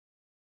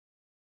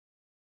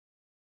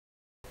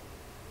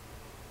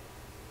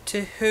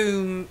To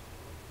whom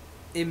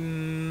it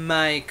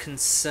may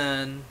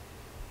concern,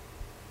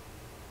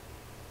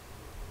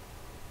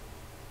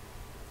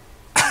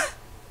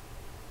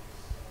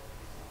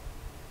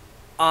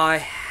 I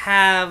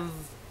have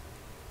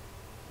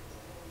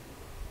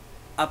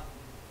a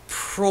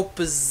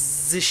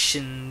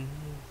proposition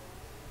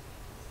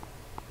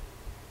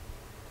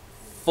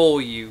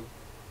for you,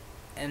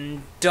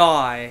 and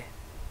I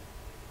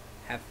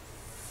have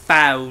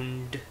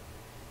found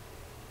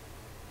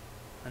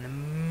an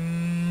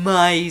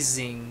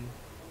amazing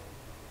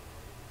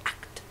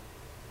actor.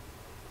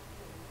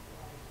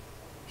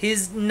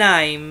 His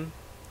name,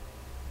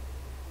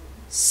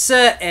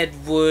 Sir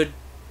Edward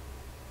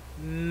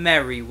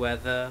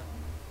Merryweather,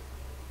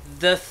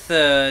 the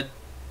third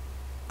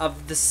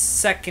of the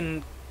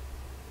second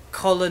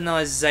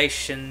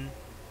colonization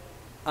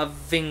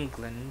of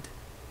England.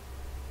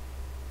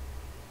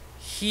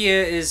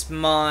 Here is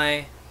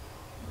my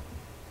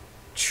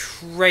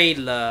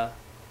trailer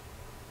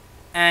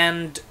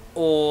and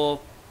or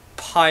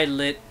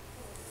pilot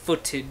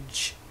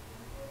footage.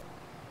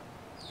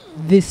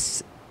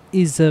 This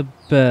is a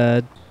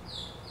bird.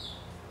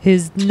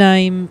 His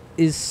name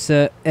is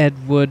Sir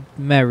Edward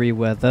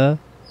Merryweather.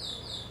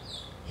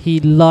 He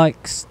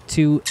likes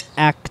to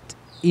act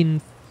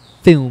in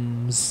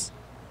films.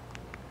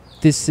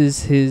 This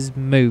is his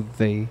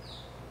movie.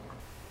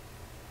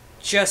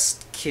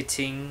 Just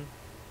kidding.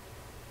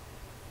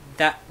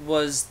 That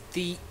was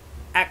the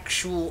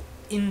actual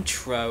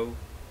intro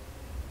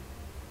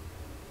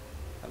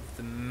of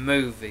the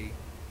movie.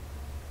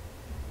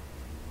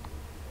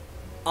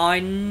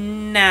 I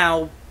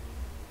now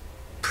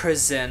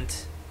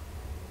present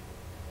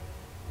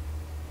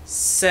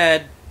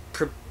said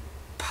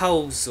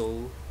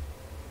proposal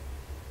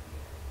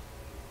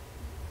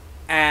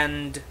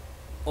and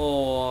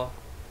or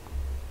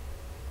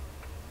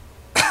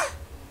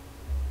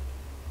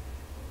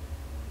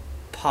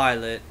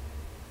pilot.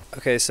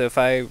 Okay, so if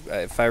I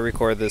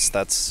record this,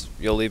 that's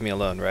you'll leave me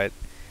alone, right?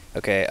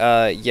 Okay.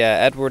 Yeah,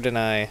 Edward and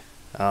I,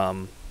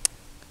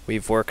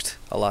 we've worked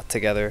a lot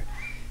together.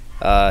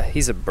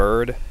 He's a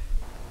bird,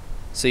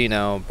 so you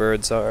know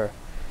birds are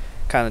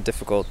kind of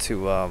difficult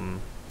to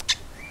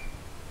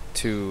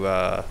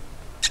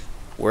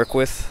work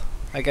with.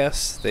 I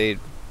guess they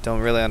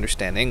don't really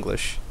understand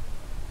English.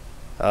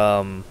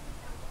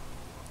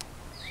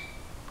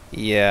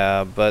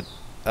 Yeah, but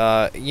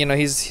you know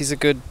he's a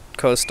good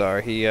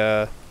co-star. He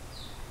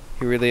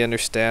really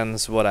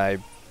understands what I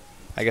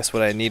guess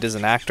what I need as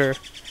an actor,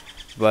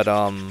 but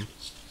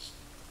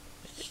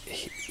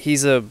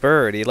he's a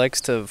bird. He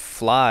likes to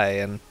fly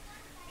and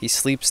he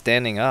sleeps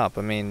standing up.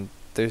 I mean,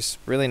 there's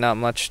really not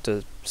much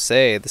to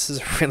say. This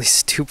is a really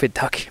stupid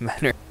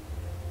documentary.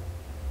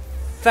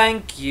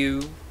 Thank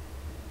you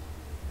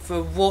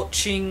for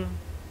watching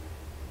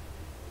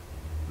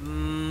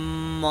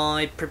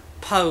my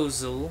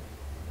proposal,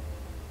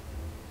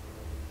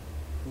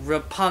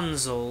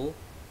 Rapunzel.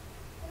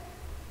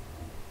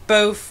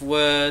 Both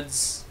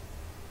words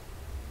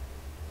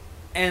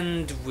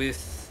end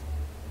with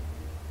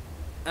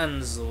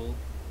Ansel.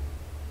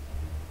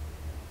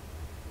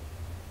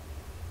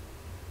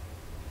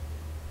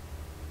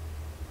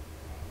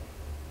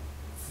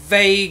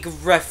 Vague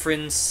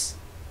reference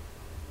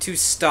to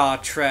Star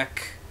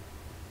Trek.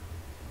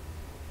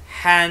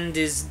 Hand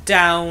is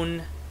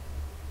down,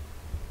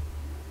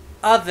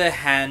 other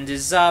hand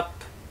is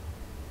up,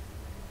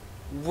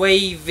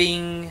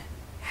 waving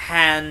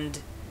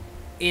hand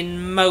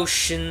in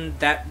motion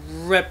that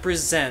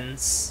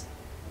represents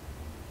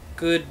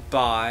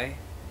goodbye.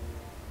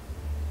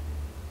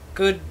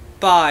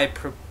 Goodbye,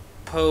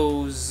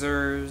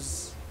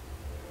 proposers.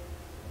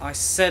 I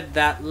said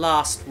that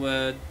last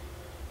word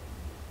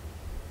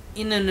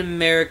in an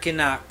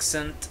American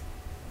accent.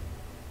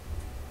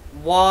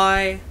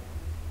 Why?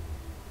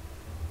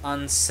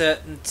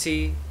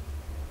 Uncertainty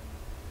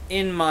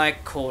in my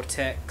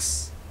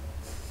cortex.